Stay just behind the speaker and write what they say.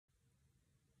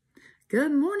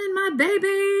Good morning, my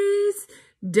babies.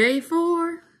 Day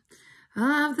 4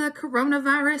 of the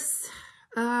coronavirus.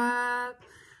 Now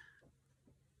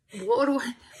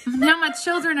my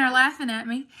children are laughing at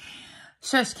me.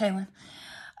 Shush, Kaylin.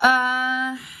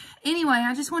 Anyway,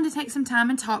 I just wanted to take some time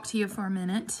and talk to you for a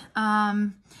minute.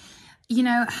 You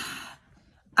know,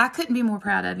 I couldn't be more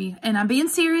proud of you. And I'm being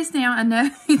serious now. I know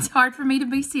it's hard for me to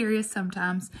be serious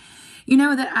sometimes. You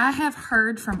know that I have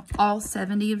heard from all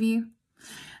 70 of you.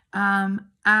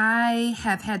 I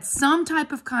have had some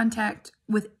type of contact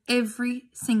with every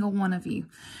single one of you.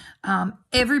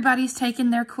 Everybody's taken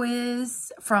their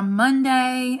quiz from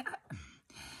Monday.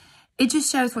 It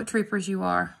just shows what troopers you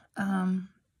are.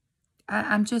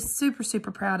 I'm just super,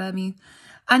 super proud of you.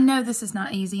 I know this is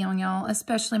not easy on y'all,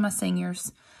 especially my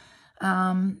seniors.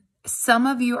 Some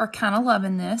of you are kind of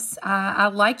loving this. I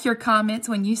like your comments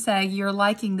when you say you're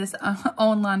liking this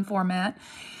online format.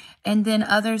 And then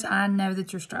others, I know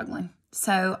that you're struggling.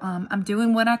 So I'm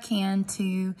doing what I can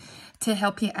to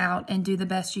help you out and do the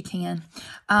best you can.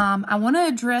 I want to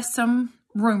address some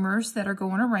rumors that are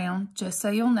going around, just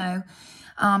so you'll know.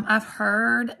 I've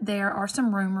heard there are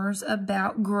some rumors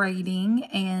about grading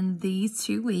and these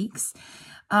 2 weeks.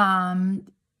 I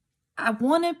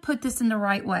want to put this in the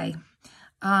right way.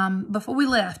 Before we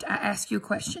left, I asked you a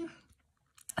question.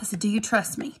 I said, do you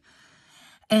trust me?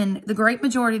 And the great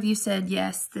majority of you said,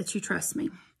 yes, that you trust me.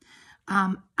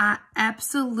 I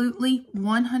absolutely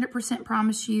 100%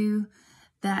 promise you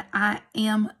that I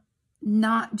am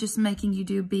not just making you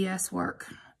do BS work.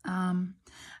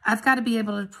 I've got to be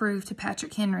able to prove to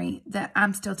Patrick Henry that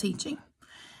I'm still teaching.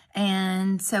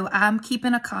 And so I'm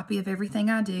keeping a copy of everything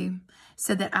I do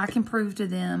so that I can prove to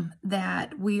them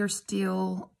that we are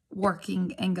still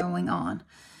working and going on.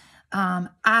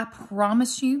 I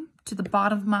promise you to the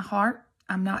bottom of my heart,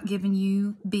 I'm not giving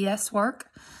you BS work.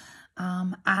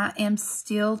 I am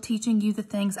still teaching you the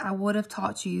things I would have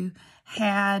taught you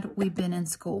had we been in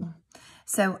school.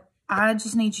 So I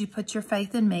just need you to put your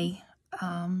faith in me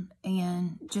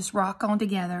and just rock on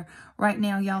together. Right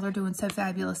now, y'all are doing so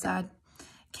fabulous. I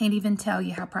can't even tell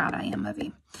you how proud I am of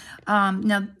you.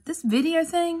 Now, this video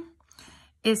thing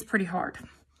is pretty hard.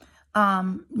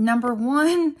 Number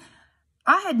one,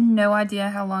 I had no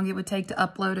idea how long it would take to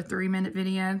upload a 3-minute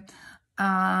video.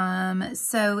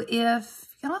 So if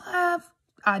y'all have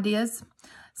ideas,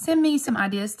 send me some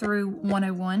ideas through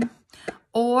 101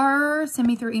 or send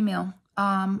me through email.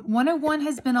 101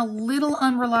 has been a little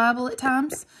unreliable at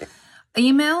times.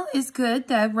 Email is good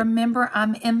though. Remember,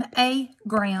 I'm M.A.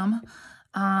 Graham,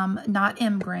 not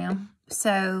M. Graham.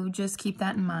 So just keep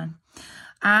that in mind.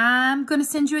 I'm going to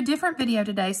send you a different video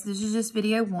today. So this is just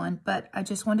video 1, but I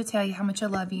just wanted to tell you how much I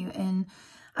love you and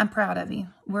I'm proud of you.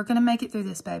 We're going to make it through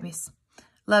this, babies.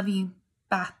 Love you.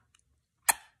 Bye.